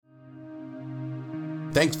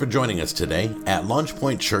Thanks for joining us today at Launch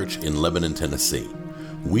Point Church in Lebanon, Tennessee.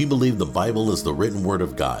 We believe the Bible is the written word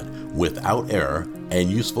of God, without error,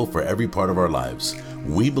 and useful for every part of our lives.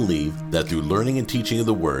 We believe that through learning and teaching of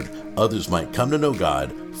the word, others might come to know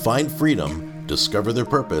God, find freedom, discover their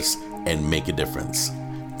purpose, and make a difference.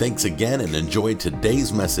 Thanks again and enjoy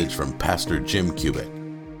today's message from Pastor Jim Cubitt.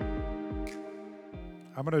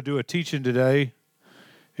 I'm going to do a teaching today.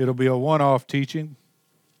 It'll be a one-off teaching.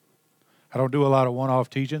 I don't do a lot of one-off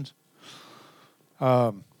teachings,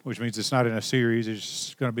 which means it's not in a series. It's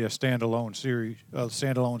just going to be a standalone series, a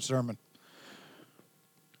standalone sermon.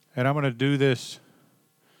 And I'm going to do this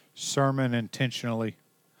sermon intentionally.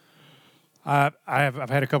 I've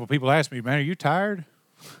had a couple people ask me, man, are you tired?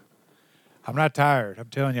 I'm not tired. I'm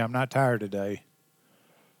telling you, I'm not tired today.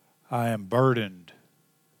 I am burdened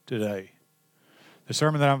today. The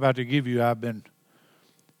sermon that I'm about to give you,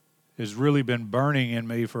 has really been burning in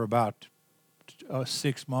me for about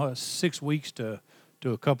 6 weeks to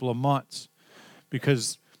a couple of months,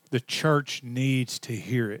 because the church needs to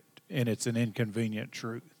hear it, and it's an inconvenient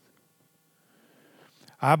truth.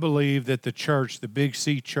 I believe that the church, the Big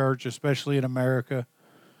C church, especially in America,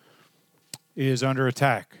 is under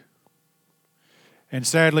attack. And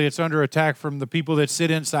sadly, it's under attack from the people that sit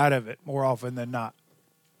inside of it more often than not.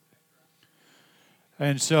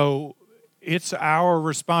 And so it's our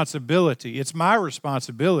responsibility, it's my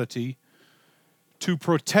responsibility to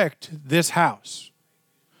protect this house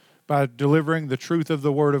by delivering the truth of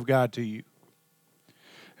the Word of God to you.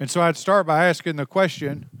 And so I'd start by asking the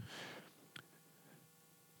question,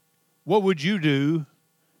 what would you do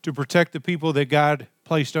to protect the people that God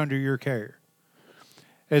placed under your care?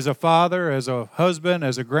 As a father, as a husband,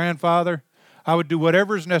 as a grandfather, I would do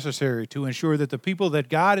whatever is necessary to ensure that the people that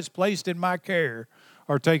God has placed in my care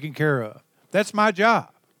are taken care of. That's my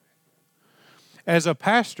job. As a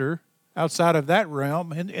pastor, outside of that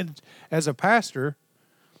realm, and as a pastor,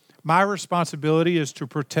 my responsibility is to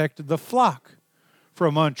protect the flock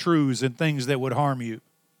from untruths and things that would harm you.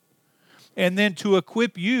 And then to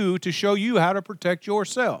equip you to show you how to protect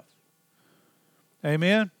yourself.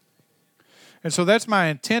 Amen? And so that's my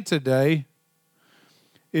intent today,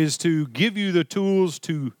 is to give you the tools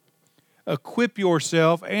to equip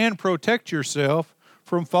yourself and protect yourself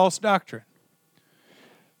from false doctrine,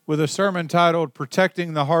 with a sermon titled,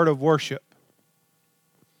 Protecting the Heart of Worship.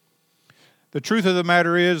 The truth of the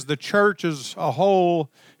matter is, the church as a whole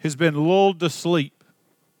has been lulled to sleep.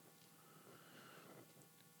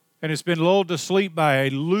 And it's been lulled to sleep by a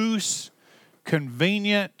loose,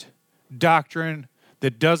 convenient doctrine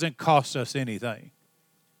that doesn't cost us anything.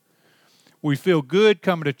 We feel good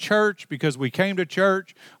coming to church because we came to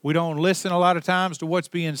church. We don't listen a lot of times to what's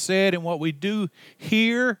being said, and what we do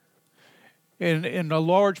hear in a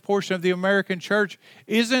large portion of the American church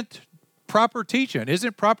isn't proper teaching,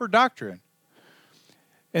 isn't proper doctrine.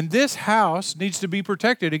 And this house needs to be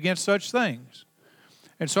protected against such things.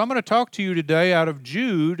 And so I'm going to talk to you today out of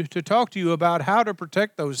Jude to talk to you about how to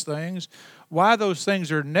protect those things, why those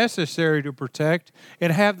things are necessary to protect,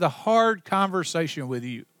 and have the hard conversation with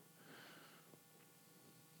you.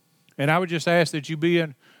 And I would just ask that you be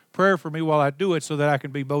in prayer for me while I do it, so that I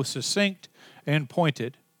can be both succinct and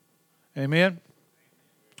pointed. Amen?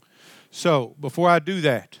 So, before I do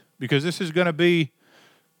that, because this is going to be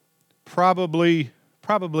probably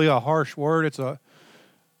a harsh word,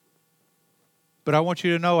 but I want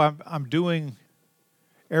you to know I'm doing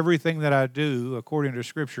everything that I do according to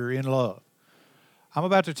Scripture in love. I'm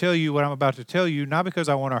about to tell you what I'm about to tell you, not because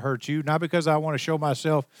I want to hurt you, not because I want to show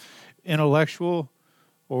myself intellectual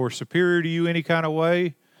or superior to you any kind of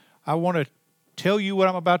way. I want to tell you what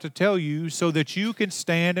I'm about to tell you so that you can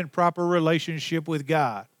stand in proper relationship with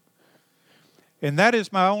God. And that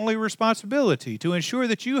is my only responsibility, to ensure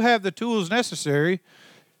that you have the tools necessary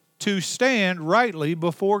to stand rightly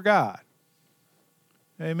before God.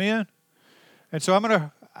 Amen? And so I'm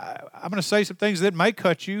going to say some things that may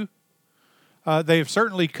cut you. They have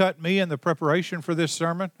certainly cut me in the preparation for this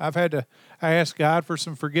sermon. I asked God for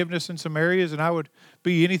some forgiveness in some areas, and I would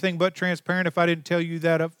be anything but transparent if I didn't tell you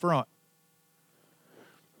that up front.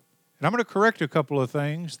 And I'm going to correct a couple of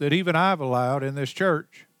things that even I've allowed in this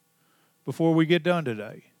church before we get done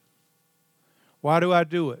today. Why do I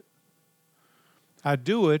do it? I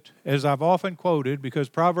do it, as I've often quoted, because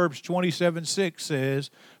Proverbs 27:6 says,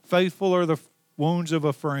 faithful are the wounds of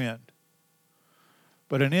a friend,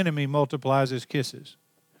 but an enemy multiplies his kisses.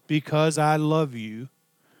 Because I love you,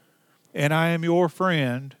 and I am your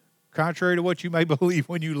friend, contrary to what you may believe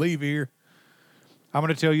when you leave here, I'm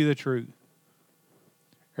going to tell you the truth.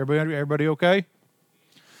 Everybody okay?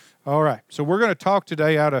 All right. So we're going to talk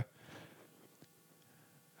today out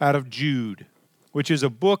of Jude. which is a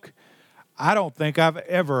book I don't think I've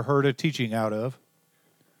ever heard a teaching out of,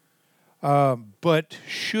 but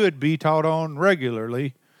should be taught on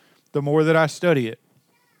regularly the more that I study it.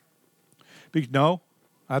 No,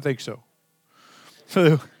 I think so.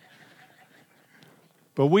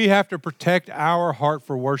 But we have to protect our heart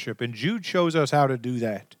for worship, and Jude shows us how to do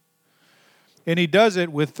that. And he does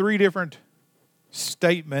it with 3 different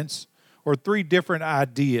statements or 3 different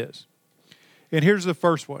ideas. And here's the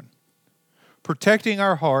first one. Protecting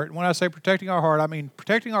our heart. When I say protecting our heart, I mean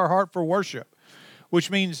protecting our heart for worship,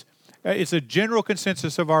 which means it's a general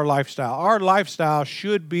consensus of our lifestyle. Our lifestyle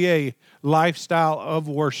should be a lifestyle of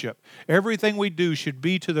worship. Everything we do should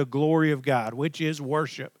be to the glory of God, which is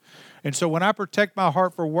worship. And so when I protect my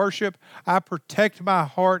heart for worship, I protect my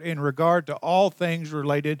heart in regard to all things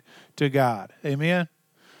related to God. Amen?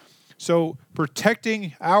 So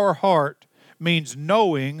protecting our heart means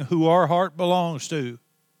knowing who our heart belongs to.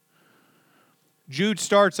 Jude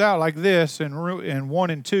starts out like this in 1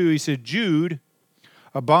 and 2. He said, Jude,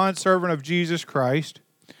 a bondservant of Jesus Christ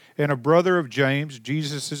and a brother of James,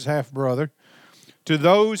 Jesus' half-brother, to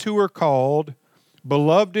those who are called,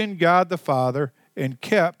 beloved in God the Father, and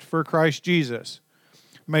kept for Christ Jesus.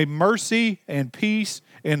 May mercy and peace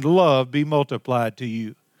and love be multiplied to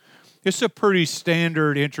you. It's a pretty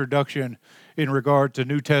standard introduction in regard to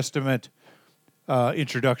New Testament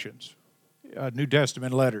introductions, New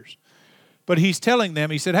Testament letters. But he's telling them,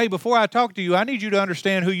 he said, hey, before I talk to you, I need you to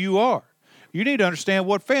understand who you are. You need to understand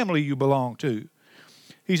what family you belong to.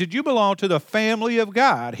 He said, you belong to the family of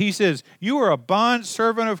God. He says, you are a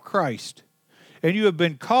bondservant of Christ, and you have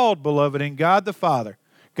been called, beloved, in God the Father.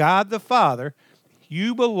 God the Father,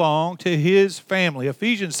 you belong to His family.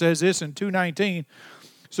 Ephesians says this in 2:19,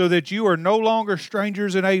 so that you are no longer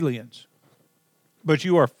strangers and aliens, but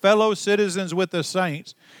you are fellow citizens with the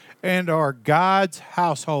saints and are God's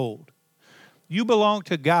household. You belong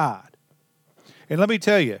to God. And let me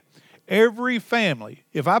tell you, every family,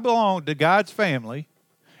 if I belong to God's family,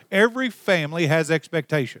 every family has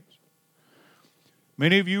expectations.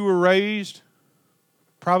 Many of you were raised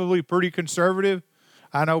probably pretty conservative.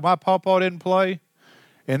 I know my pawpaw didn't play,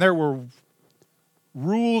 and there were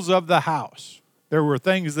rules of the house. There were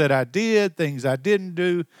things that I did, things I didn't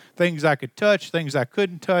do, things I could touch, things I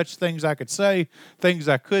couldn't touch, things I could say, things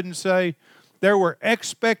I couldn't say. There were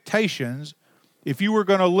expectations if you were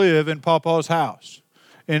going to live in Pawpaw's house.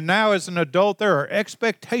 And now as an adult, there are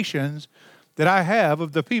expectations that I have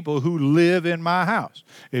of the people who live in my house.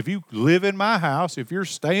 If you live in my house, if you're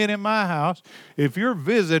staying in my house, if you're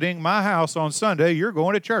visiting my house on Sunday, you're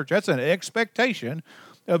going to church. That's an expectation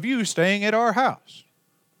of you staying at our house.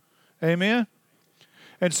 Amen?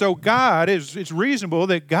 And so it's reasonable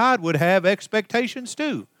that God would have expectations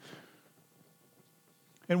too.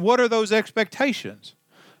 And what are those expectations?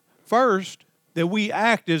 First, that we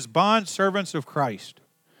act as bondservants of Christ.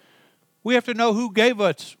 We have to know who gave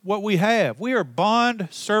us what we have. We are bond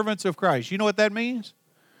servants of Christ. You know what that means?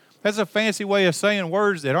 That's a fancy way of saying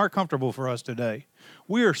words that aren't comfortable for us today.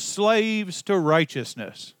 We are slaves to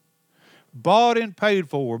righteousness, bought and paid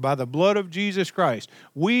for by the blood of Jesus Christ.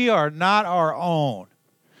 We are not our own.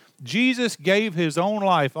 Jesus gave His own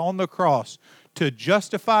life on the cross to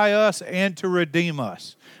justify us and to redeem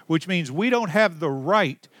us, which means we don't have the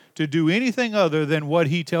right to do anything other than what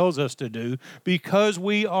He tells us to do because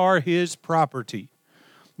we are His property.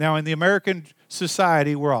 Now, in the American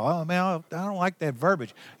society, we're all, oh, man, I don't like that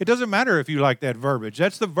verbiage. It doesn't matter if you like that verbiage.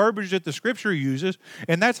 That's the verbiage that the Scripture uses,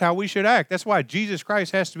 and that's how we should act. That's why Jesus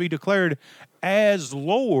Christ has to be declared as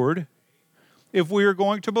Lord if we are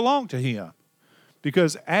going to belong to Him.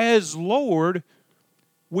 Because as Lord,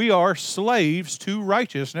 we are slaves to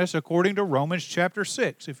righteousness according to Romans chapter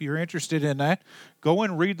 6. If you're interested in that, go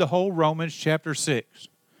and read the whole Romans chapter 6.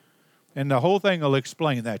 And the whole thing will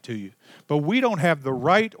explain that to you. But we don't have the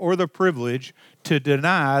right or the privilege to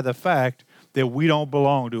deny the fact that we don't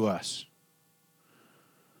belong to us.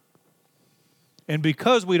 And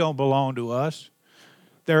because we don't belong to us,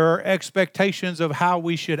 there are expectations of how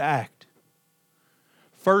we should act.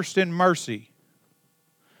 First, in mercy.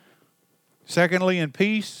 Secondly, in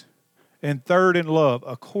peace. And third, in love.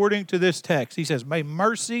 According to this text, he says, may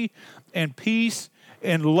mercy and peace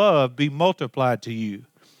and love be multiplied to you.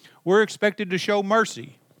 We're expected to show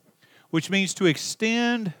mercy, which means to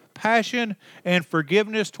extend passion and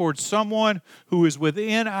forgiveness towards someone who is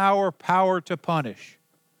within our power to punish.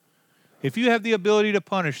 If you have the ability to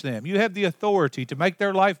punish them, you have the authority to make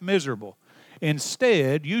their life miserable.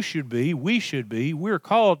 Instead, we're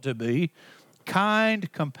called to be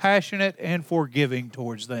kind, compassionate, and forgiving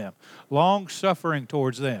towards them. Long-suffering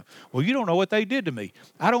towards them. Well, you don't know what they did to me.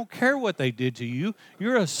 I don't care what they did to you.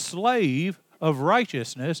 You're a slave of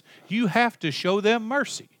righteousness, you have to show them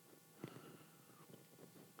mercy.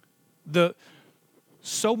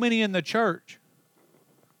 So many in the church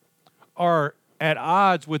are at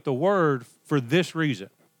odds with the word for this reason,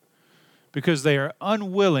 because they are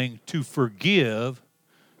unwilling to forgive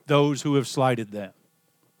those who have slighted them.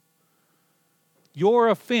 Your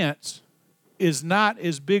offense is not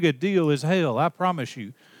as big a deal as hell, I promise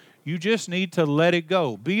you. You just need to let it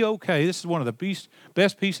go. Be okay. This is one of the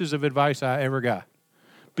best pieces of advice I ever got.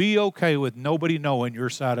 Be okay with nobody knowing your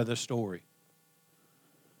side of the story.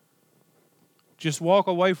 Just walk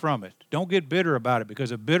away from it. Don't get bitter about it,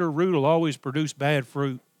 because a bitter root will always produce bad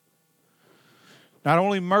fruit. Not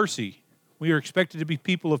only mercy, we are expected to be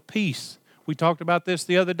people of peace. We talked about this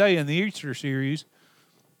the other day in the Easter series,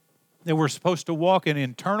 that we're supposed to walk in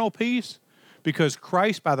internal peace because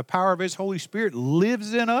Christ, by the power of His Holy Spirit,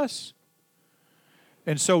 lives in us.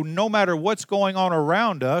 And so no matter what's going on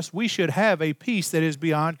around us, we should have a peace that is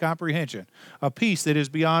beyond comprehension, a peace that is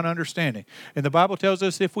beyond understanding. And the Bible tells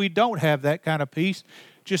us if we don't have that kind of peace,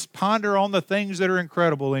 just ponder on the things that are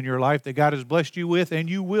incredible in your life that God has blessed you with, and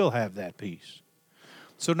you will have that peace.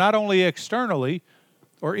 So not only externally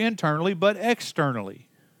or internally, but externally,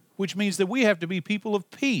 which means that we have to be people of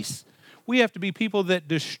peace. We have to be people that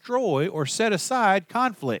destroy or set aside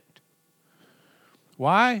conflict.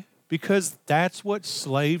 Why? Because that's what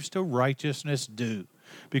slaves to righteousness do.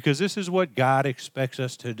 Because this is what God expects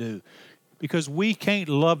us to do. Because we can't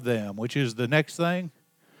love them, which is the next thing,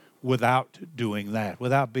 without doing that,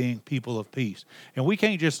 without being people of peace. And we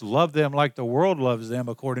can't just love them like the world loves them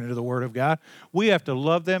according to the Word of God. We have to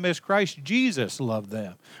love them as Christ Jesus loved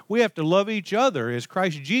them. We have to love each other as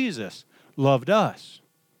Christ Jesus loved us.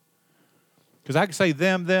 Because I can say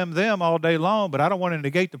them all day long, but I don't want to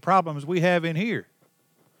negate the problems we have in here.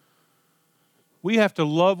 We have to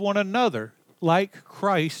love one another like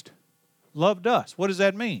Christ loved us. What does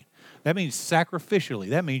that mean? That means sacrificially.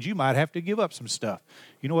 That means you might have to give up some stuff.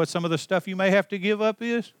 You know what some of the stuff you may have to give up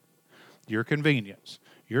is? Your convenience,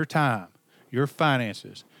 your time, your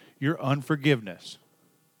finances, your unforgiveness,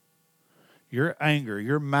 your anger,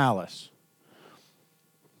 your malice,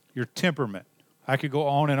 your temperament. I could go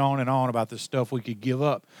on and on and on about the stuff we could give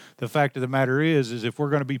up. The fact of the matter is if we're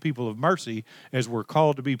going to be people of mercy, as we're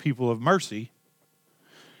called to be people of mercy,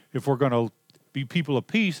 if we're going to be people of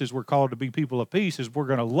peace, as we're called to be people of peace, as we're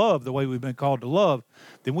going to love the way we've been called to love,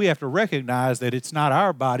 then we have to recognize that it's not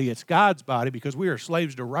our body, it's God's body, because we are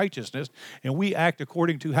slaves to righteousness, and we act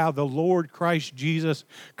according to how the Lord Christ Jesus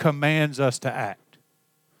commands us to act.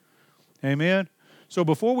 Amen? So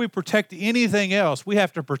before we protect anything else, we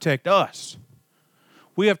have to protect us.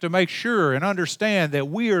 We have to make sure and understand that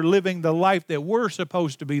we are living the life that we're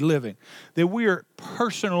supposed to be living, that we are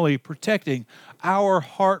personally protecting our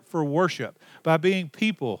heart for worship by being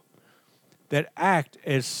people that act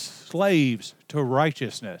as slaves to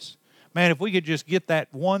righteousness. Man, if we could just get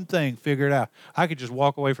that one thing figured out, I could just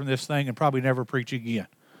walk away from this thing and probably never preach again.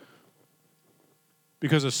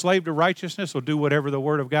 Because a slave to righteousness will do whatever the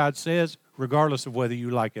Word of God says, regardless of whether you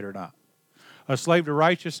like it or not. A slave to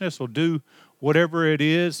righteousness will do whatever it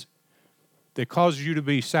is that causes you to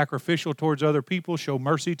be sacrificial towards other people, show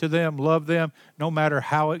mercy to them, love them, no matter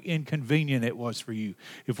how inconvenient it was for you.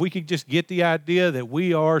 If we could just get the idea that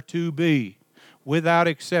we are to be, without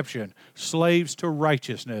exception, slaves to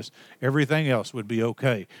righteousness, everything else would be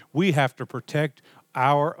okay. We have to protect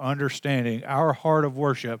our understanding, our heart of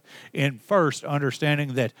worship, in first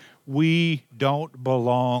understanding that we don't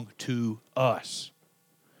belong to us.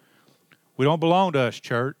 We don't belong to us,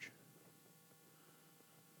 church.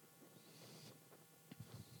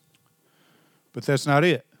 But that's not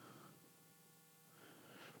it.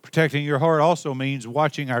 Protecting your heart also means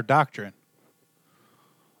watching our doctrine.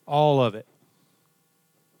 All of it.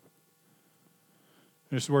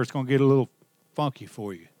 This is where it's going to get a little funky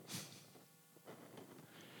for you.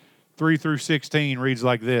 3 through 16 reads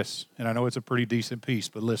like this, and I know it's a pretty decent piece,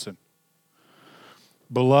 but listen.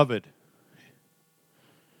 Beloved,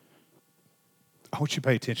 I want you to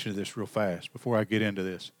pay attention to this real fast before I get into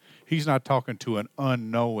this. He's not talking to an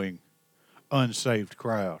unknowing, unsaved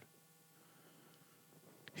crowd.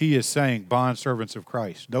 He is saying, bondservants of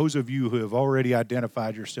Christ, those of you who have already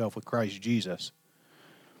identified yourself with Christ Jesus,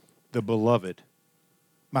 the beloved,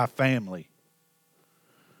 my family.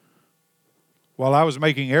 While I was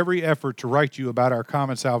making every effort to write you about our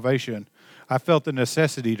common salvation, I felt the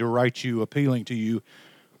necessity to write you, appealing to you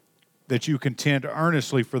that you contend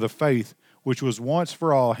earnestly for the faith which was once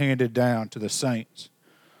for all handed down to the saints.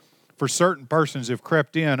 For certain persons have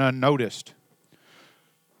crept in unnoticed,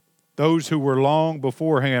 those who were long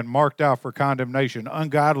beforehand marked out for condemnation,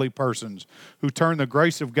 ungodly persons who turn the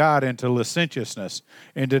grace of God into licentiousness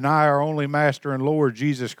and deny our only Master and Lord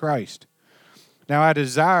Jesus Christ. Now I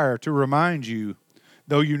desire to remind you,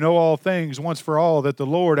 though you know all things once for all, that the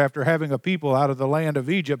Lord, after having a people out of the land of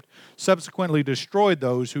Egypt, subsequently destroyed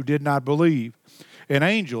those who did not believe. And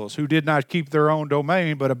angels who did not keep their own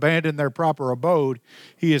domain, but abandoned their proper abode,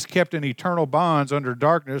 he has kept in eternal bonds under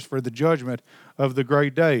darkness for the judgment of the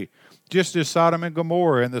great day. Just as Sodom and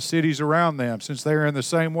Gomorrah and the cities around them, since they are in the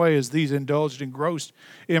same way as these indulged in gross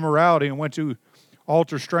immorality and went to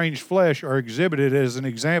alter strange flesh, are exhibited as an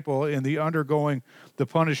example in the undergoing the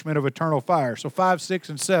punishment of eternal fire. So 5, 6,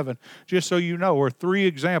 and 7, just so you know, are 3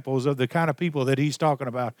 examples of the kind of people that he's talking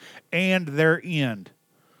about and their end,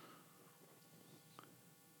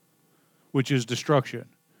 which is destruction.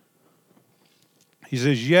 He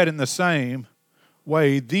says, yet in the same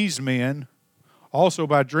way, these men also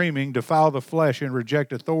by dreaming defile the flesh and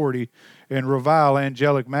reject authority and revile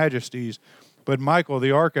angelic majesties. But Michael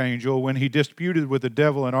the archangel, when he disputed with the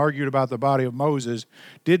devil and argued about the body of Moses,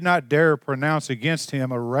 did not dare pronounce against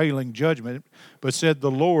him a railing judgment, but said,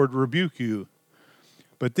 the Lord rebuke you.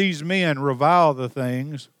 But these men revile the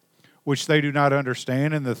things which they do not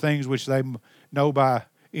understand, and the things which they know by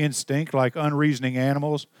instinct, like unreasoning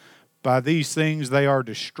animals. By these things they are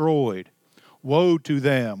destroyed. Woe to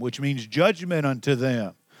them, which means judgment unto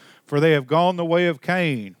them, for they have gone the way of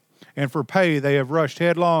Cain, and for pay they have rushed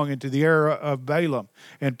headlong into the error of Balaam,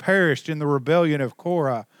 and perished in the rebellion of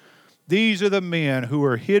Korah. These are the men who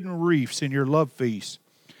are hidden reefs in your love feasts,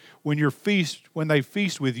 when they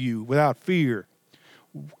feast with you without fear,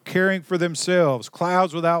 caring for themselves,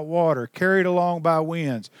 clouds without water, carried along by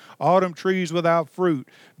winds, autumn trees without fruit,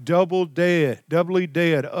 doubly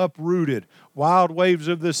dead, uprooted, wild waves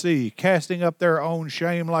of the sea, casting up their own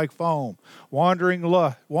shame like foam,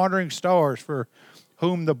 wandering stars for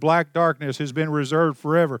whom the black darkness has been reserved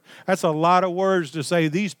forever. That's a lot of words to say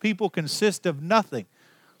these people consist of nothing.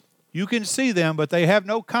 You can see them, but they have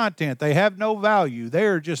no content. They have no value. They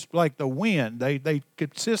are just like the wind. They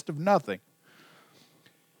consist of nothing.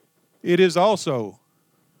 It is also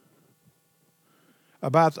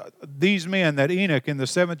about these men that Enoch in the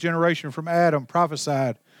 7th generation from Adam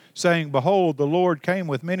prophesied, saying, behold, the Lord came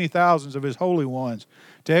with many thousands of his holy ones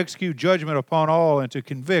to execute judgment upon all and to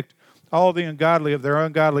convict all the ungodly of their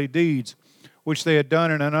ungodly deeds, which they had done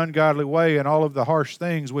in an ungodly way, and all of the harsh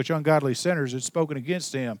things which ungodly sinners had spoken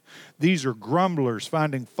against him. These are grumblers,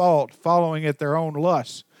 finding fault, following at their own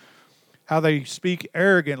lusts. How they speak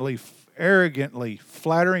arrogantly,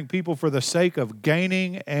 flattering people for the sake of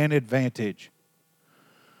gaining an advantage.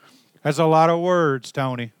 That's a lot of words,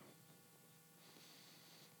 Tony.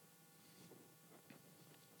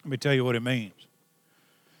 Let me tell you what it means.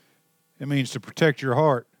 It means to protect your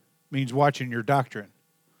heart. It means watching your doctrine.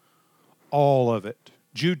 All of it.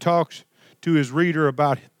 Jude talks to his reader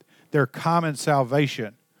about their common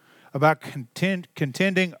salvation, about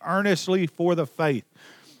contending earnestly for the faith.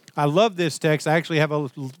 I love this text. I actually have a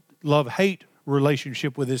love-hate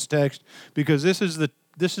relationship with this text because this is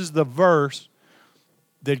the verse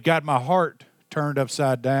that got my heart turned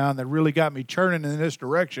upside down, that really got me churning in this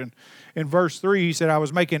direction. In verse 3, he said, I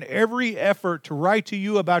was making every effort to write to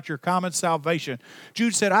you about your common salvation.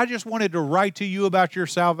 Jude said, I just wanted to write to you about your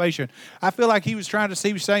salvation. I feel like he was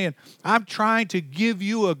saying, I'm trying to give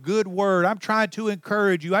you a good word. I'm trying to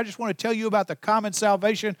encourage you. I just want to tell you about the common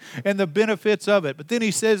salvation and the benefits of it. But then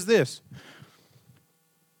he says this,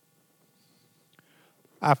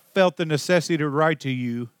 I felt the necessity to write to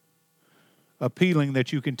you, appealing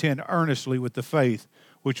that you contend earnestly with the faith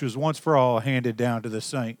which was once for all handed down to the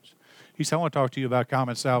saints. He said, I want to talk to you about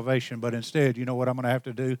common salvation, but instead, you know what I'm going to have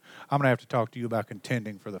to do? I'm going to have to talk to you about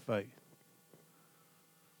contending for the faith.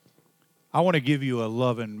 I want to give you a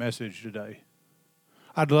loving message today.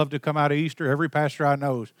 I'd love to come out of Easter. Every pastor I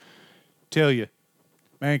know tell you,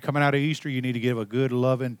 man, coming out of Easter, you need to give a good,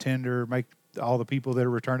 loving, tender, make all the people that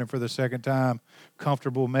are returning for the second time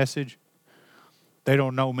comfortable message. They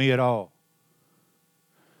don't know me at all.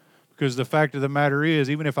 Because the fact of the matter is,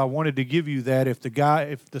 even if I wanted to give you that, if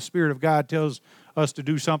the Spirit of God tells us to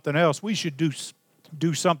do something else, we should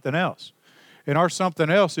do something else. And our something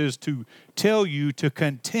else is to tell you to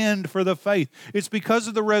contend for the faith. It's because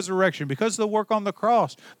of the resurrection, because of the work on the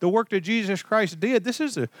cross, the work that Jesus Christ did. This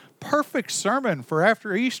is a perfect sermon for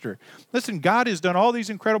after Easter. Listen, God has done all these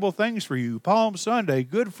incredible things for you. Palm Sunday,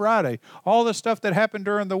 Good Friday, all the stuff that happened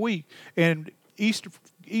during the week, and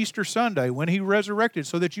Easter Sunday when he resurrected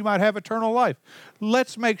so that you might have eternal life.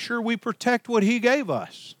 Let's make sure we protect what he gave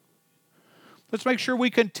us. Let's make sure we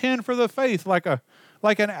contend for the faith like a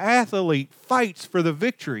like an athlete fights for the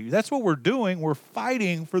victory. That's what we're doing. We're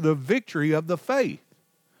fighting for the victory of the faith.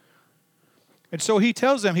 And so he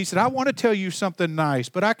tells them, he said, I want to tell you something nice,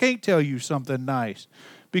 but I can't tell you something nice.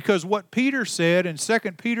 Because what Peter said in 2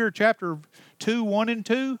 Peter chapter 2, 1 and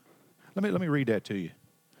 2, let me read that to you.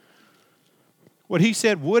 What he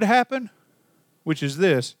said would happen, which is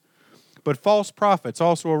this, but false prophets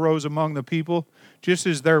also arose among the people, just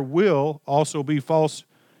as there will also be false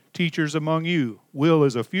teachers among you. Will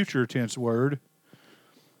is a future tense word.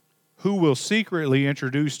 Who will secretly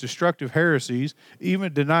introduce destructive heresies,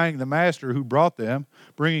 even denying the master who brought them,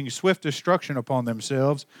 bringing swift destruction upon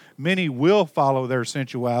themselves. Many will follow their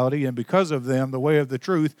sensuality, and because of them, the way of the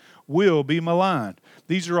truth will be maligned.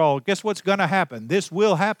 These are all, guess what's going to happen? This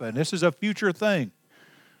will happen. This is a future thing.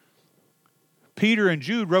 Peter and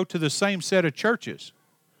Jude wrote to the same set of churches.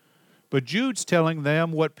 But Jude's telling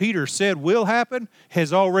them what Peter said will happen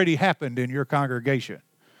has already happened in your congregation.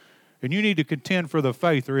 And you need to contend for the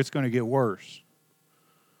faith or it's going to get worse.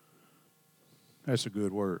 That's a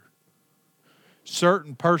good word.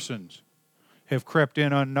 Certain persons have crept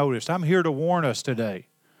in unnoticed. I'm here to warn us today.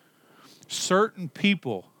 Certain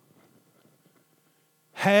people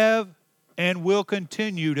have and will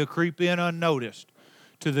continue to creep in unnoticed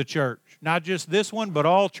to the church. Not just this one, but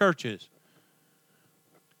all churches.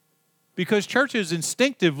 Because churches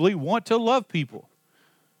instinctively want to love people.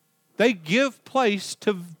 They give place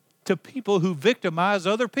to people who victimize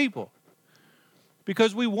other people.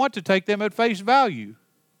 Because we want to take them at face value.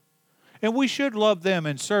 And we should love them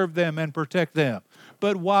and serve them and protect them.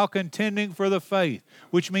 But while contending for the faith,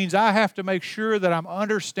 which means I have to make sure that I'm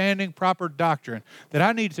understanding proper doctrine, that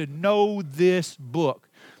I need to know this book.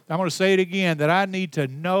 I'm going to say it again, that I need to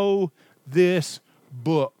know this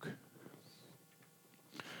book.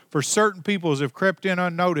 For certain peoples have crept in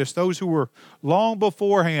unnoticed, those who were long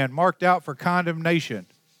beforehand marked out for condemnation,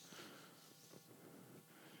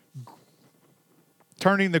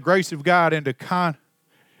 turning the grace of God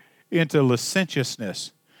into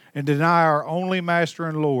licentiousness, and deny our only Master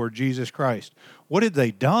and Lord, Jesus Christ. What had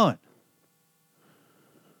they done?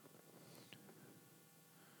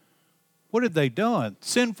 What had they done?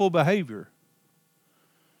 Sinful behavior,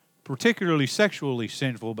 particularly sexually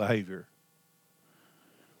sinful behavior.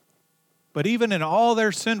 But even in all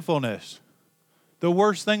their sinfulness, the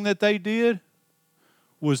worst thing that they did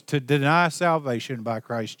was to deny salvation by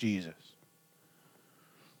Christ Jesus.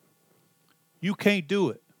 You can't do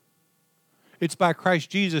it. It's by Christ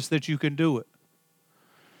Jesus that you can do it.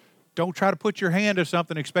 Don't try to put your hand to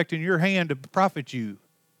something expecting your hand to profit you.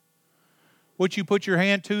 What you put your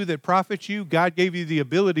hand to that profits you, God gave you the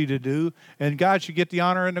ability to do, and God should get the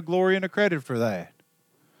honor and the glory and the credit for that.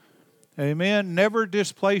 Amen. Never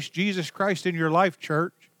displace Jesus Christ in your life,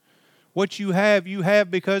 church. What you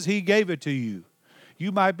have because He gave it to you.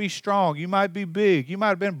 You might be strong. You might be big. You might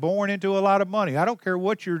have been born into a lot of money. I don't care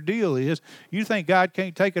what your deal is. You think God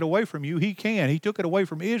can't take it away from you. He can. He took it away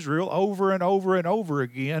from Israel over and over and over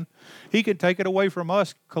again. He can take it away from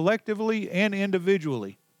us collectively and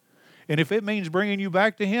individually. And if it means bringing you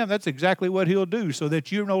back to Him, that's exactly what He'll do, so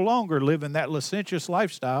that you no longer live in that licentious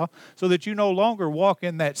lifestyle, so that you no longer walk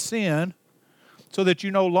in that sin, so that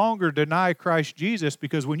you no longer deny Christ Jesus.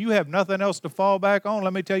 Because when you have nothing else to fall back on,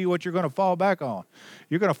 let me tell you what you're going to fall back on.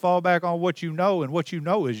 You're going to fall back on what you know, and what you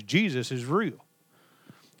know is Jesus is real.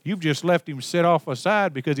 You've just left Him sit off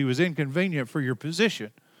aside because He was inconvenient for your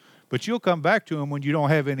position. But you'll come back to Him when you don't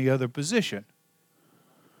have any other position.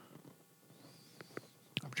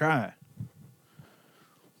 I'm trying.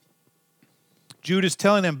 Jude is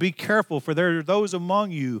telling them, be careful, for there are those among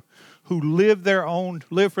you who live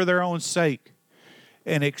for their own sake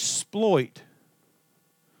and exploit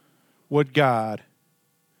what God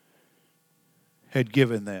had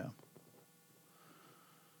given them.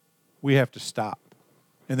 We have to stop.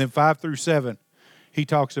 And then 5 through 7, he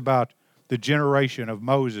talks about the generation of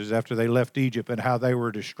Moses after they left Egypt and how they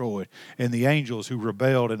were destroyed, and the angels who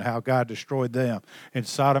rebelled and how God destroyed them, and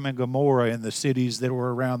Sodom and Gomorrah and the cities that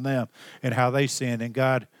were around them and how they sinned and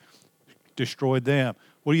God destroyed them.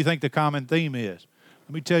 What do you think the common theme is?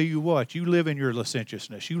 Let me tell you what, you live in your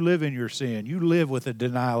licentiousness. You live in your sin. You live with a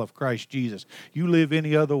denial of Christ Jesus. You live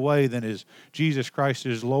any other way than as Jesus Christ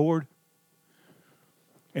is Lord.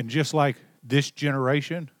 And just like this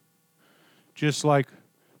generation, just like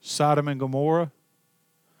Sodom and Gomorrah,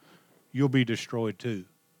 you'll be destroyed too.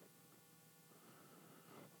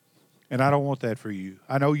 And I don't want that for you.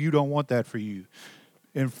 I know you don't want that for you.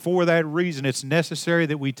 And for that reason, it's necessary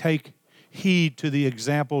that we take heed to the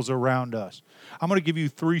examples around us. I'm going to give you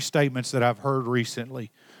 3 statements that I've heard recently.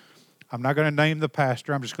 I'm not going to name the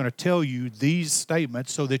pastor. I'm just going to tell you these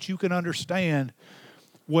statements so that you can understand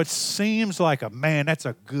What seems like that's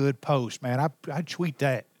a good post, man. I'd tweet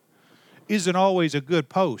that. Isn't always a good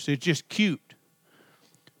post. It's just cute.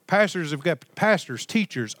 Pastors,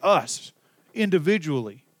 teachers, us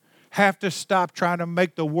individually have to stop trying to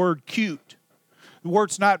make the word cute. The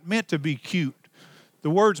word's not meant to be cute. The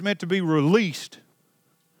word's meant to be released.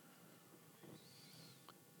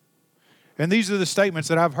 And these are the statements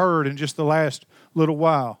that I've heard in just the last little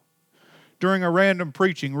while. During a random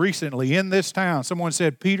preaching recently in this town, someone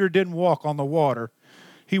said Peter didn't walk on the water.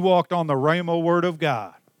 He walked on the Rhema word of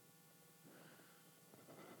God.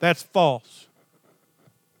 That's false.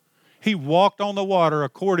 He walked on the water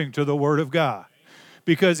according to the word of God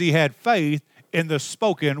because he had faith in the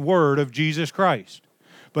spoken word of Jesus Christ.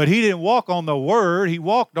 But he didn't walk on the word, he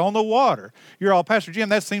walked on the water. You're all, Pastor Jim,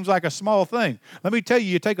 that seems like a small thing. Let me tell you,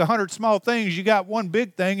 you take 100 small things, you got one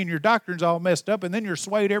big thing, and your doctrine's all messed up, and then you're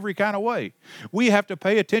swayed every kind of way. We have to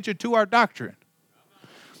pay attention to our doctrine.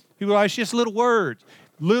 People are like, it's just little words.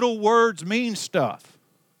 Little words mean stuff.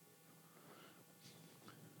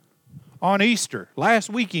 On Easter, last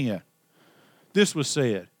weekend, this was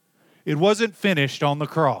said. It wasn't finished on the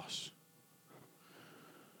cross.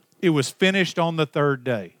 It was finished on the third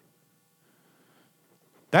day.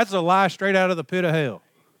 That's a lie straight out of the pit of hell.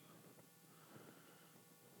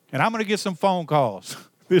 And I'm going to get some phone calls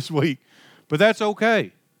this week, but that's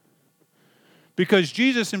okay. Because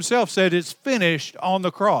Jesus himself said it's finished on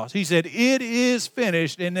the cross. He said it is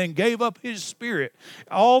finished and then gave up his spirit.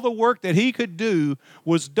 All the work that he could do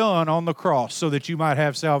was done on the cross so that you might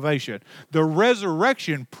have salvation. The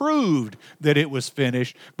resurrection proved that it was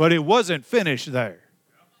finished, but it wasn't finished there.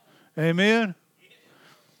 Amen?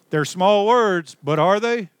 They're small words, but are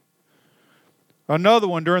they? Another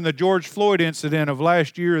one during the George Floyd incident of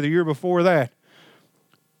last year or the year before that.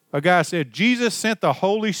 A guy said, Jesus sent the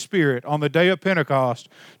Holy Spirit on the day of Pentecost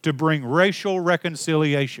to bring racial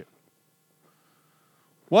reconciliation.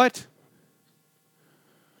 What?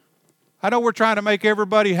 I know we're trying to make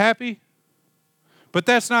everybody happy, but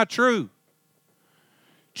that's not true.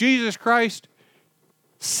 Jesus Christ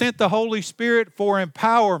sent the Holy Spirit for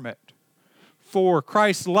empowerment, for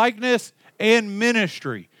Christ's likeness and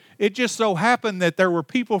ministry. It just so happened that there were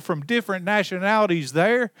people from different nationalities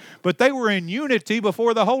there, but they were in unity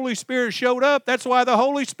before the Holy Spirit showed up. That's why the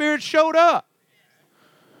Holy Spirit showed up.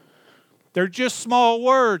 They're just small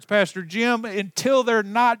words, Pastor Jim, until they're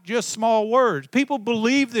not just small words. People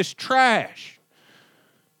believe this trash.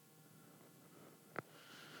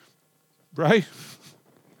 Right?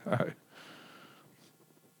 All right.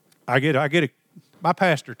 I get it. My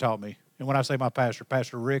pastor taught me, and when I say my pastor,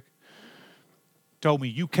 Pastor Rick, told me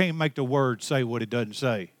you can't make the word say what it doesn't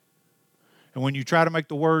say. And when you try to make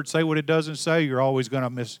the word say what it doesn't say, you're always going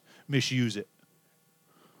to misuse it.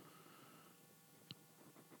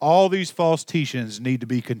 All these false teachings need to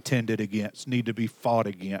be contended against, need to be fought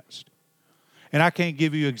against. And I can't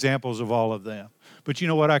give you examples of all of them. But you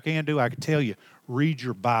know what I can do? I can tell you, read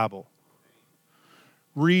your Bible.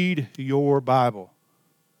 Read your Bible.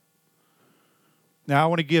 Now, I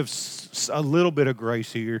want to give a little bit of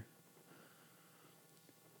grace here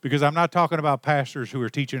because I'm not talking about pastors who are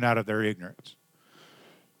teaching out of their ignorance.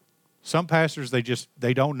 Some pastors,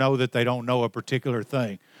 they don't know that they don't know a particular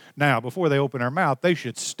thing. Now, before they open their mouth, they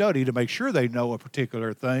should study to make sure they know a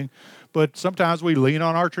particular thing. But sometimes we lean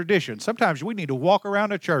on our traditions. Sometimes we need to walk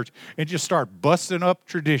around the church and just start busting up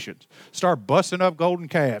traditions. Start busting up golden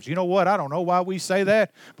calves. You know what? I don't know why we say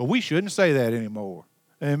that, but we shouldn't say that anymore.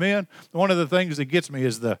 Amen? One of the things that gets me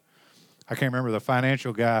is I can't remember the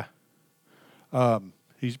financial guy.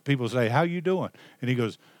 People say, how you doing? And he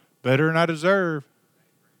goes, better than I deserve.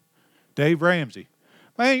 Dave Ramsey.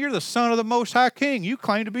 Man, you're the son of the Most High King. You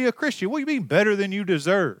claim to be a Christian. What do you mean better than you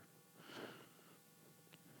deserve?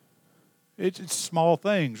 It's small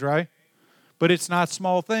things, right? But it's not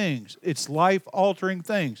small things. It's life-altering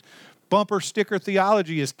things. Bumper sticker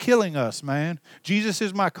theology is killing us, man. Jesus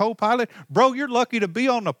is my co-pilot. Bro, you're lucky to be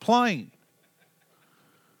on the plane.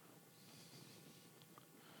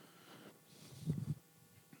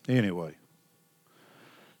 Anyway,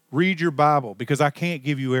 read your Bible because I can't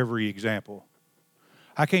give you every example.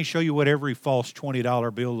 I can't show you what every false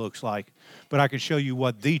 $20 bill looks like, but I can show you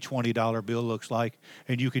what the $20 bill looks like,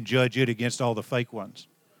 and you can judge it against all the fake ones.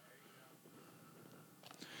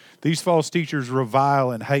 These false teachers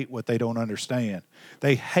revile and hate what they don't understand.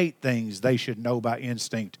 They hate things they should know by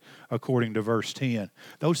instinct, according to verse 10.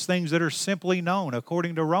 Those things that are simply known,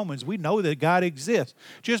 according to Romans, we know that God exists.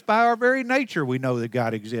 Just by our very nature, we know that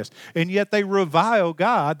God exists. And yet they revile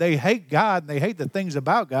God, they hate God, and they hate the things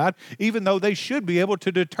about God, even though they should be able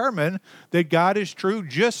to determine that God is true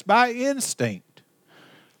just by instinct.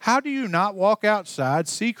 How do you not walk outside,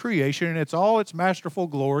 see creation in all its masterful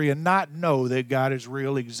glory, and not know that God is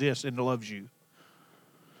real, exists, and loves you?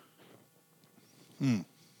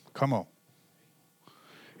 Come on.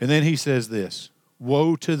 And then he says this,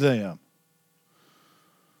 woe to them.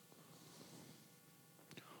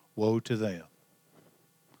 Woe to them.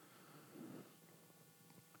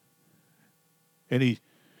 And he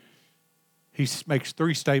makes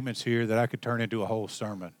three statements here that I could turn into a whole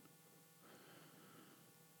sermon.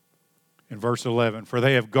 In verse 11, for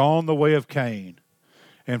they have gone the way of Cain,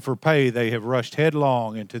 and for pay they have rushed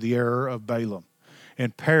headlong into the error of Balaam,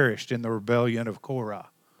 and perished in the rebellion of Korah.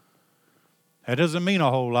 That doesn't mean a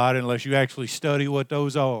whole lot unless you actually study what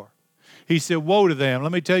those are. He said, woe to them.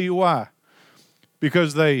 Let me tell you why.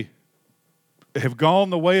 Because they have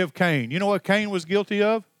gone the way of Cain. You know what Cain was guilty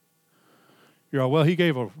of? You're like, well, he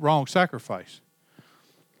gave a wrong sacrifice.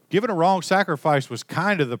 Giving a wrong sacrifice was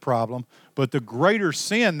kind of the problem, but the greater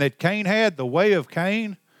sin that Cain had, the way of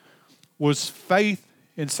Cain, was faith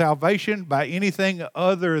in salvation by anything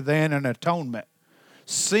other than an atonement.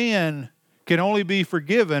 Sin can only be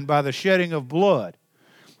forgiven by the shedding of blood.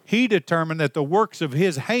 He determined that the works of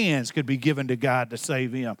his hands could be given to God to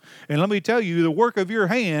save him. And let me tell you, the work of your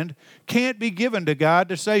hand can't be given to God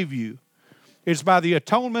to save you. It's by the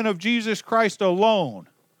atonement of Jesus Christ alone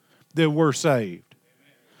that we're saved.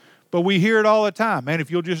 But we hear it all the time. Man, if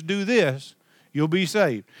you'll just do this, you'll be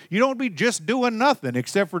saved. You don't be just doing nothing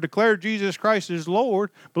except for declare Jesus Christ as Lord,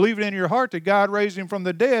 believe it in your heart that God raised him from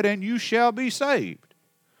the dead, and you shall be saved.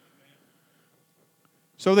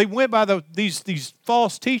 So they went by these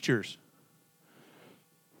false teachers,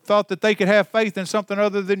 thought that they could have faith in something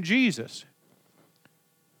other than Jesus.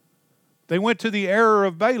 They went to the error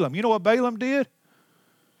of Balaam. You know what Balaam did?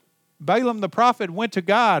 Balaam the prophet went to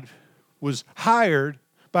God, was hired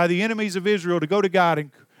by the enemies of Israel to go to God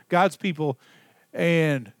and God's people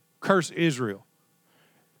and curse Israel.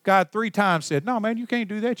 God 3 times said, no, man, you can't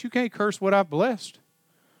do that. You can't curse what I've blessed,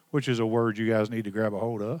 which is a word you guys need to grab a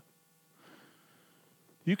hold of.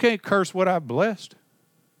 You can't curse what I've blessed.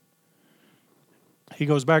 He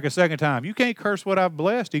goes back a second time. You can't curse what I've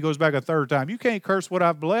blessed. He goes back a third time. You can't curse what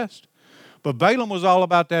I've blessed. But Balaam was all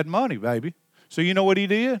about that money, baby. So you know what he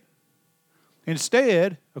did?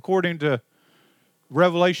 Instead, according to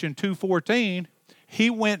Revelation 2:14, he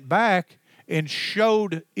went back and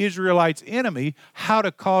showed Israelites' enemy how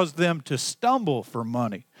to cause them to stumble for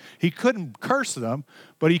money. He couldn't curse them,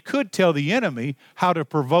 but he could tell the enemy how to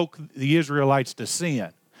provoke the Israelites to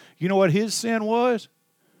sin. You know what his sin was?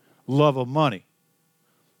 Love of money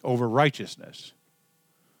over righteousness.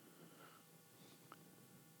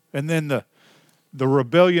 And then the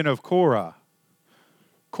rebellion of Korah.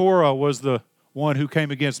 Korah was the one who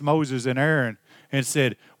came against Moses and Aaron and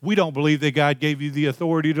said, we don't believe that God gave you the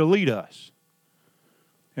authority to lead us.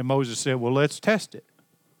 And Moses said, well, let's test it.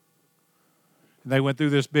 And they went through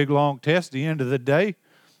this big, long test. At the end of the day,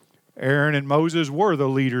 Aaron and Moses were the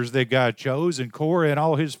leaders that God chose, and Korah and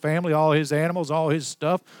all his family, all his animals, all his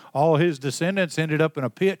stuff, all his descendants ended up in a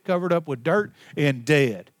pit covered up with dirt and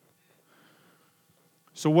dead.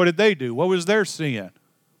 So what did they do? What was their sin?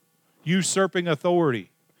 Usurping authority.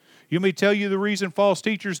 You may tell you the reason false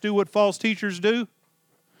teachers do what false teachers do?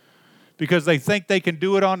 Because they think they can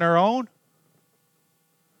do it on their own?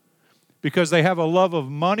 Because they have a love of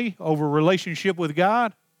money over relationship with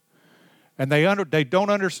God? And they don't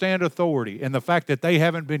understand authority and the fact that they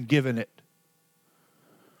haven't been given it.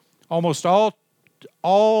 Almost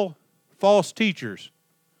all false teachers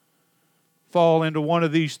fall into one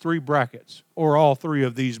of these 3 brackets, or all 3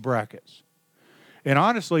 of these brackets. And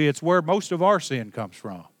honestly, it's where most of our sin comes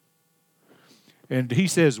from. And he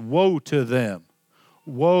says, woe to them.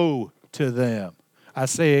 Woe to them. I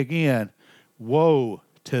say again, woe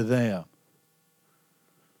to them.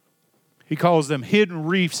 He calls them hidden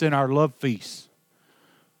reefs in our love feasts.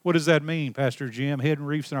 What does that mean, Pastor Jim? Hidden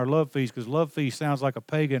reefs in our love feast, because love feast sounds like a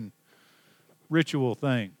pagan ritual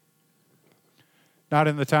thing. Not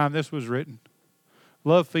in the time this was written.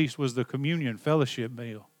 Love feast was the communion fellowship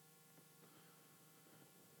meal.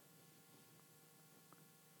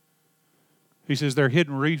 He says they're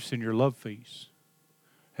hidden reefs in your love feast,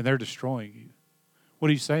 and they're destroying you. What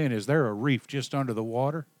he's saying is they're a reef just under the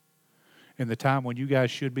water in the time when you guys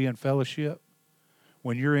should be in fellowship,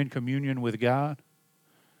 when you're in communion with God,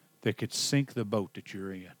 that could sink the boat that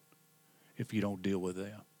you're in if you don't deal with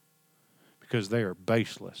them, because they are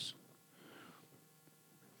baseless.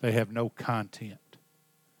 They have no content.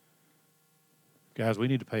 Guys, we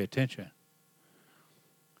need to pay attention.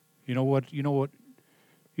 You know what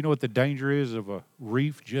the danger is of a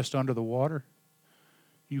reef just under the water?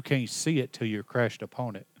 You can't see it till you're crashed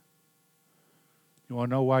upon it. You want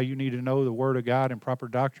to know why you need to know the Word of God and proper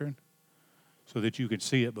doctrine? So that you can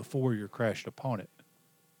see it before you're crashed upon it.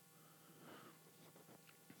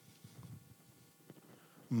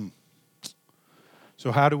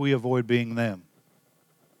 So how do we avoid being them?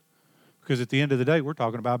 Because at the end of the day, we're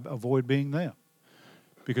talking about avoid being them.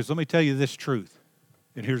 Because let me tell you this truth,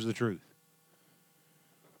 and here's the truth.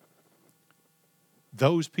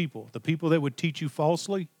 Those people, the people that would teach you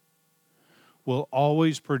falsely, will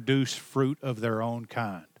always produce fruit of their own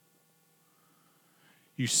kind.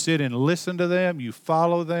 You sit and listen to them, you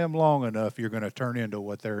follow them long enough, you're going to turn into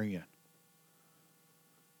what they're in.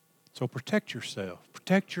 So protect yourself.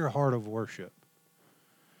 Protect your heart of worship.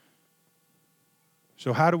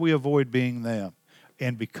 So how do we avoid being them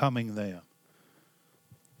and becoming them?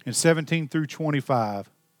 In 17 through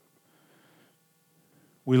 25,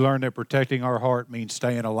 we learn that protecting our heart means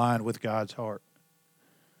staying aligned with God's heart.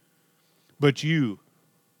 But you,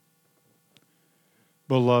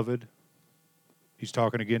 beloved, he's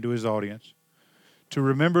talking again to his audience, to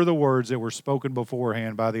remember the words that were spoken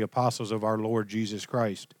beforehand by the apostles of our Lord Jesus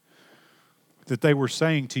Christ, that they were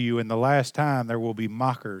saying to you, in the last time there will be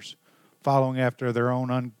mockers, following after their own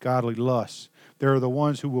ungodly lusts. There are the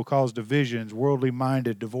ones who will cause divisions, worldly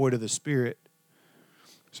minded, devoid of the Spirit.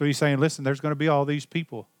 So he's saying, listen, there's going to be all these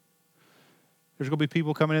people. There's going to be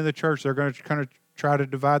people coming into the church. They're going to kind of try to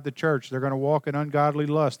divide the church. They're going to walk in ungodly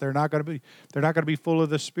lust. They're not going to be full of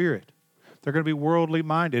the Spirit. They're going to be worldly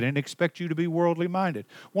minded and expect you to be worldly minded.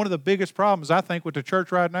 One of the biggest problems, I think, with the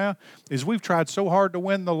church right now is we've tried so hard to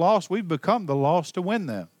win the lost, we've become the lost to win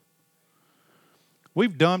them.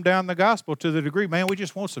 We've dumbed down the gospel to the degree, man, we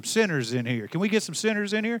just want some sinners in here. Can we get some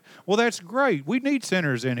sinners in here? Well, that's great. We need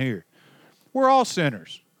sinners in here. We're all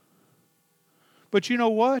sinners. But you know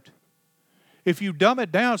what? If you dumb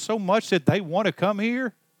it down so much that they want to come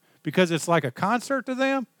here because it's like a concert to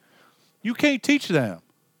them, you can't teach them.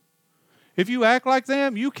 If you act like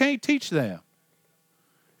them, you can't teach them.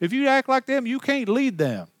 If you act like them, you can't lead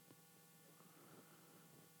them.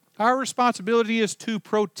 Our responsibility is to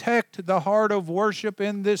protect the heart of worship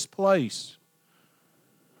in this place.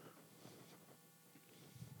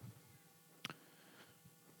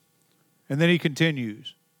 And then he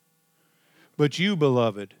continues, but you,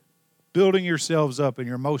 beloved, building yourselves up in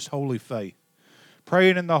your most holy faith,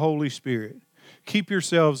 praying in the Holy Spirit, keep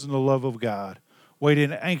yourselves in the love of God,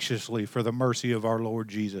 waiting anxiously for the mercy of our Lord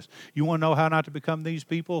Jesus. You want to know how not to become these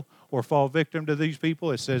people or fall victim to these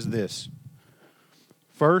people? It says this.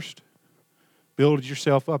 First, build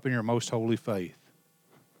yourself up in your most holy faith.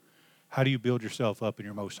 How do you build yourself up in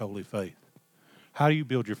your most holy faith? How do you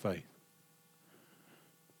build your faith?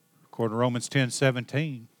 According to Romans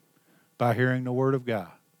 10:17, by hearing the word of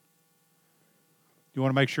God. You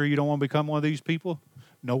want to make sure you don't want to become one of these people?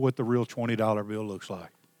 Know what the real $20 bill looks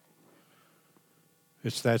like.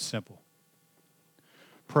 It's that simple.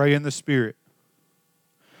 Pray in the Spirit.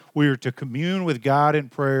 We are to commune with God in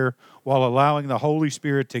prayer while allowing the Holy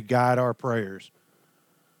Spirit to guide our prayers.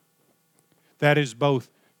 That is both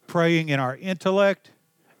praying in our intellect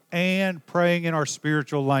and praying in our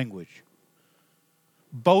spiritual language.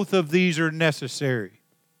 Both of these are necessary.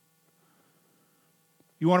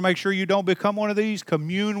 You want to make sure you don't become one of these?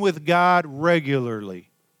 Commune with God regularly.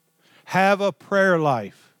 Have a prayer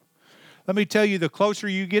life. Let me tell you, the closer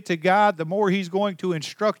you get to God, the more He's going to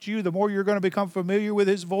instruct you, the more you're going to become familiar with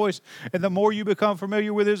His voice, and the more you become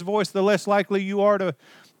familiar with His voice, the less likely you are to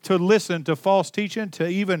listen to false teaching, to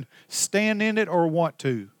even stand in it or want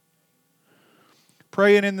to.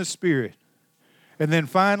 Praying in the Spirit. And then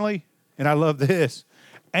finally, and I love this,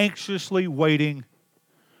 anxiously waiting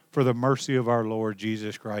for the mercy of our Lord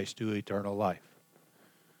Jesus Christ to eternal life.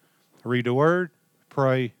 Read the Word,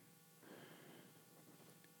 pray,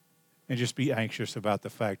 and just be anxious about the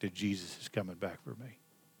fact that Jesus is coming back for me.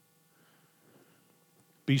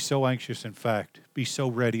 Be so anxious in fact, be so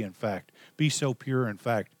ready in fact, be so pure in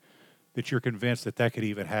fact that you're convinced that that could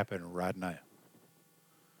even happen right now.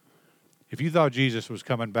 If you thought Jesus was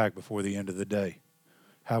coming back before the end of the day,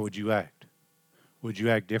 how would you act? Would you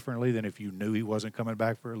act differently than if you knew He wasn't coming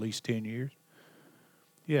back for at least 10 years?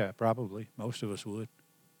 Yeah, probably. Most of us would.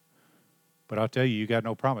 But I'll tell you, you got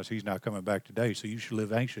no promise He's not coming back today, so you should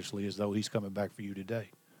live anxiously as though He's coming back for you today.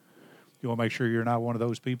 You want to make sure you're not one of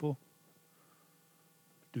those people?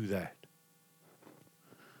 Do that.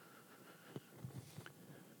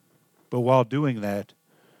 But while doing that,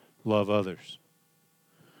 love others.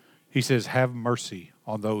 He says, have mercy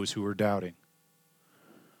on those who are doubting.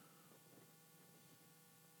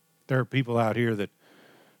 There are people out here that,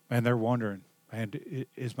 man, they're wondering, man,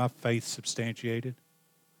 is my faith substantiated?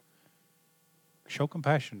 Show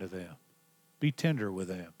compassion to them. Be tender with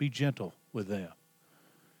them. Be gentle with them.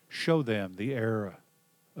 Show them the error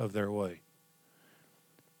of their way,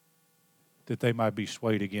 that they might be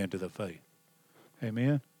swayed again to the faith.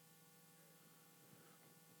 Amen?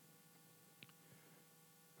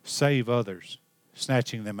 Save others,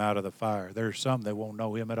 snatching them out of the fire. There are some that won't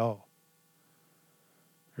know him at all.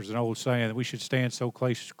 There's an old saying that we should stand so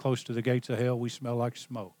close to the gates of hell we smell like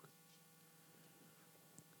smoke.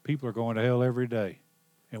 People are going to hell every day,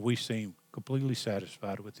 and we seem completely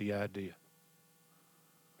satisfied with the idea.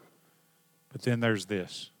 But then there's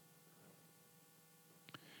this.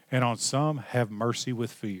 And on some, have mercy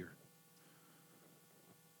with fear.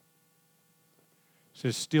 It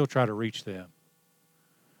says, still try to reach them,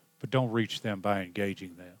 but don't reach them by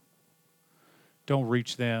engaging them. Don't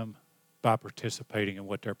reach them by participating in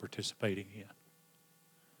what they're participating in.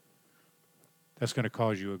 That's going to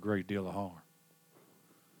cause you a great deal of harm.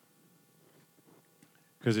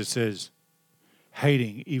 Because it says,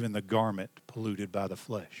 hating even the garment polluted by the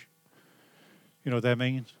flesh. You know what that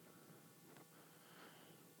means?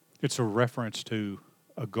 It's a reference to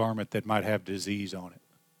a garment that might have disease on it.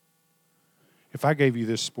 If I gave you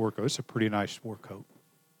this sport coat, it's a pretty nice sport coat,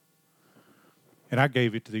 and I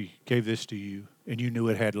gave this to you, and you knew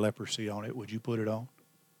it had leprosy on it, would you put it on?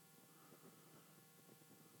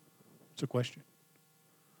 It's a question.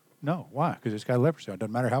 No. Why? Because it's got leprosy on it.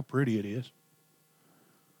 Doesn't matter how pretty it is.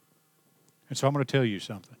 And so I'm going to tell you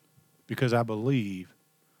something, because I believe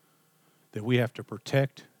that we have to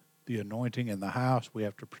protect the anointing in the house. We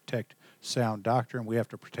have to protect sound doctrine. We have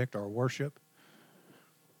to protect our worship.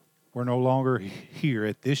 We're no longer here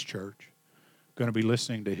at this church going to be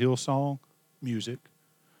listening to Hillsong music,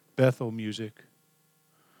 Bethel music,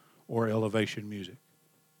 or Elevation music.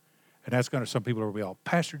 And that's going to, some people will be all,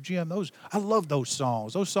 Pastor Jim, I love those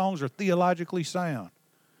songs. Those songs are theologically sound.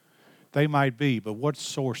 They might be, but what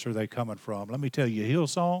source are they coming from? Let me tell you,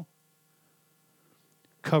 Hillsong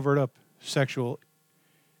covered up sexual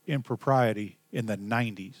impropriety in the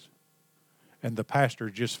 90s. And the pastor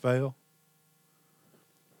just fell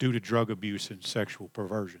due to drug abuse and sexual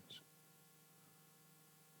perversions.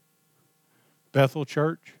 Bethel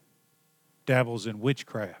Church dabbles in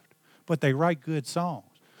witchcraft, but they write good songs.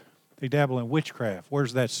 They dabble in witchcraft.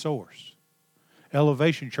 Where's that source?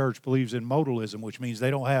 Elevation Church believes in modalism, which means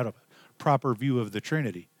they don't have a proper view of the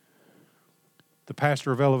Trinity. The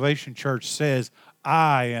pastor of Elevation Church says,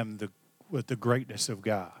 I am with the greatness of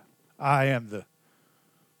God. I am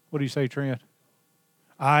what do you say, Trent?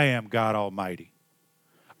 I am God Almighty.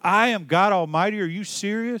 I am God Almighty? Are you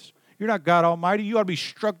serious? You're not God Almighty. You ought to be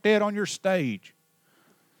struck dead on your stage.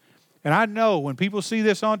 And I know when people see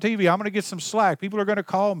this on TV, I'm going to get some slack. People are going to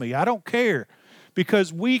call me. I don't care.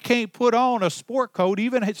 Because we can't put on a sport coat,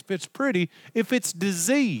 even if it's pretty, if it's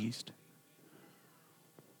diseased.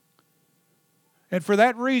 And for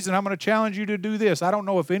that reason, I'm going to challenge you to do this. I don't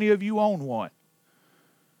know if any of you own one.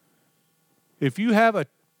 If you have a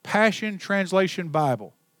Passion Translation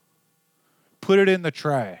Bible, put it in the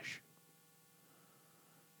trash.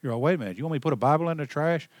 You're like, wait a minute, you want me to put a Bible in the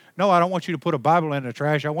trash? No, I don't want you to put a Bible in the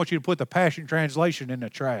trash. I want you to put the Passion Translation in the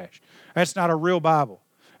trash. That's not a real Bible.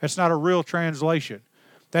 That's not a real translation.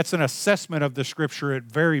 That's an assessment of the Scripture at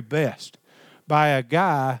very best by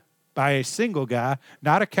a single guy,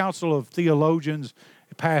 not a council of theologians,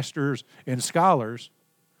 pastors, and scholars,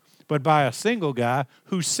 but by a single guy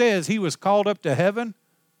who says he was called up to heaven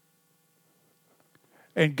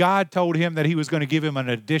and God told him that he was going to give him an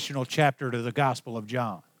additional chapter to the Gospel of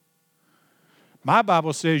John. My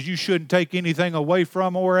Bible says you shouldn't take anything away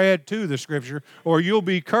from or add to the Scripture or you'll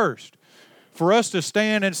be cursed. For us to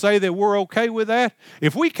stand and say that we're okay with that,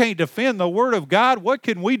 if we can't defend the Word of God, what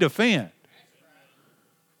can we defend?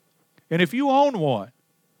 And if you own one,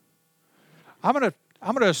 I'm going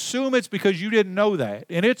to assume it's because you didn't know that,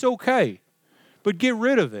 and it's okay, but get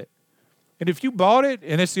rid of it. And if you bought it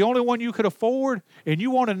and it's the only one you could afford and you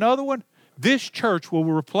want another one, this church will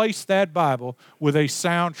replace that Bible with a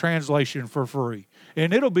sound translation for free.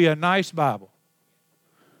 And it'll be a nice Bible.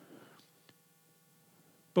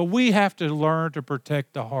 But we have to learn to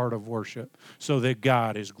protect the heart of worship so that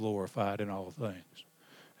God is glorified in all things.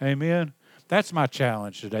 Amen? That's my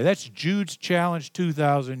challenge today. That's Jude's challenge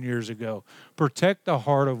 2,000 years ago. Protect the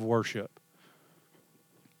heart of worship.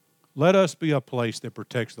 Let us be a place that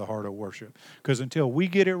protects the heart of worship. Because until we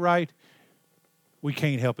get it right, we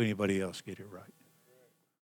can't help anybody else get it right.